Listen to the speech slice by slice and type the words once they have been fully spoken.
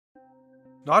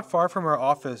Not far from our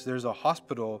office, there's a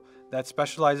hospital that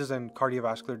specializes in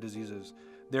cardiovascular diseases.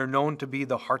 They're known to be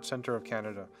the heart center of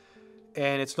Canada.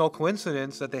 And it's no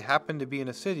coincidence that they happen to be in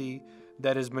a city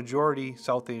that is majority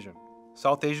South Asian.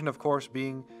 South Asian, of course,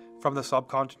 being from the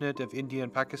subcontinent of India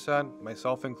and Pakistan,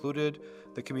 myself included.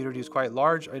 The community is quite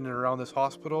large in and around this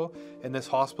hospital, and this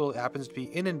hospital happens to be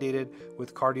inundated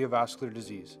with cardiovascular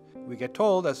disease. We get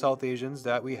told as South Asians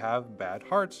that we have bad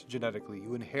hearts genetically.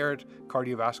 You inherit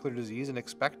cardiovascular disease and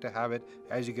expect to have it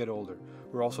as you get older.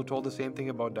 We're also told the same thing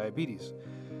about diabetes.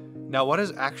 Now, what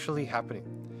is actually happening?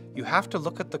 You have to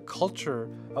look at the culture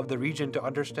of the region to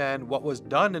understand what was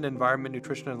done in environment,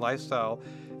 nutrition, and lifestyle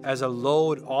as a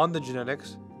load on the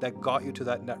genetics that got you to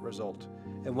that net result,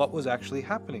 and what was actually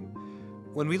happening.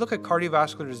 When we look at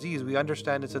cardiovascular disease, we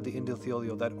understand it's at the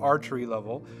endothelial, that artery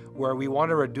level, where we want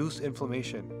to reduce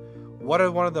inflammation. What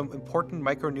are one of the important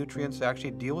micronutrients to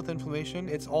actually deal with inflammation?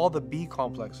 It's all the B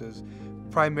complexes,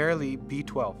 primarily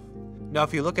B12. Now,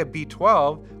 if you look at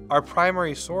B12, our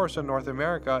primary source in North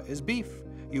America is beef.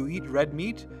 You eat red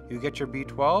meat, you get your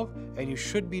B12, and you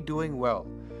should be doing well.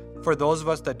 For those of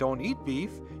us that don't eat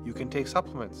beef, you can take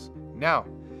supplements. Now,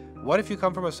 what if you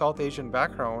come from a South Asian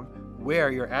background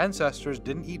where your ancestors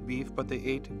didn't eat beef, but they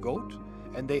ate goat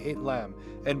and they ate lamb?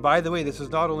 And by the way, this is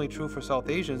not only true for South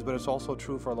Asians, but it's also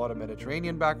true for a lot of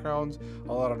Mediterranean backgrounds,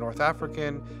 a lot of North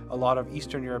African, a lot of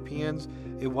Eastern Europeans.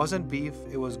 It wasn't beef,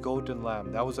 it was goat and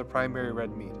lamb. That was the primary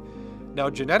red meat. Now,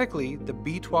 genetically, the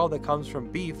B12 that comes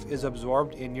from beef is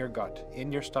absorbed in your gut,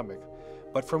 in your stomach.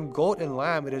 But from goat and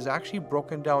lamb, it is actually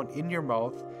broken down in your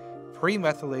mouth,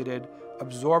 pre-methylated,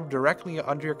 absorbed directly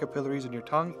under your capillaries and your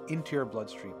tongue into your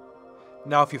bloodstream.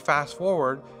 Now, if you fast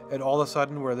forward and all of a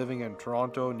sudden we're living in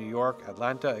Toronto, New York,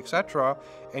 Atlanta, etc.,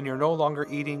 and you're no longer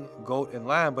eating goat and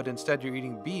lamb, but instead you're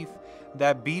eating beef,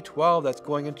 that B12 that's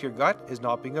going into your gut is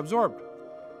not being absorbed.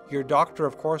 Your doctor,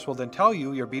 of course, will then tell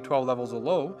you your B12 levels are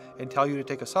low and tell you to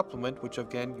take a supplement, which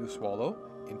again you swallow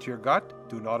into your gut,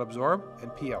 do not absorb,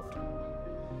 and pee out.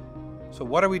 So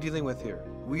what are we dealing with here?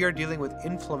 We are dealing with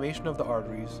inflammation of the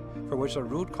arteries, for which the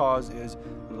root cause is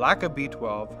lack of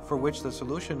B12, for which the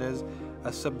solution is a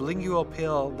sublingual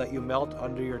pill that you melt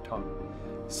under your tongue.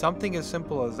 Something as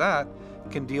simple as that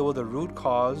can deal with the root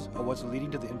cause of what's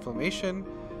leading to the inflammation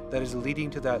that is leading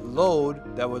to that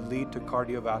load that would lead to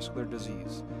cardiovascular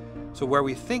disease. So where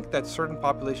we think that certain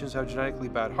populations have genetically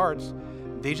bad hearts,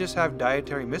 they just have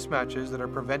dietary mismatches that are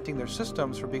preventing their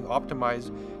systems from being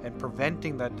optimized and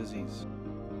preventing that disease.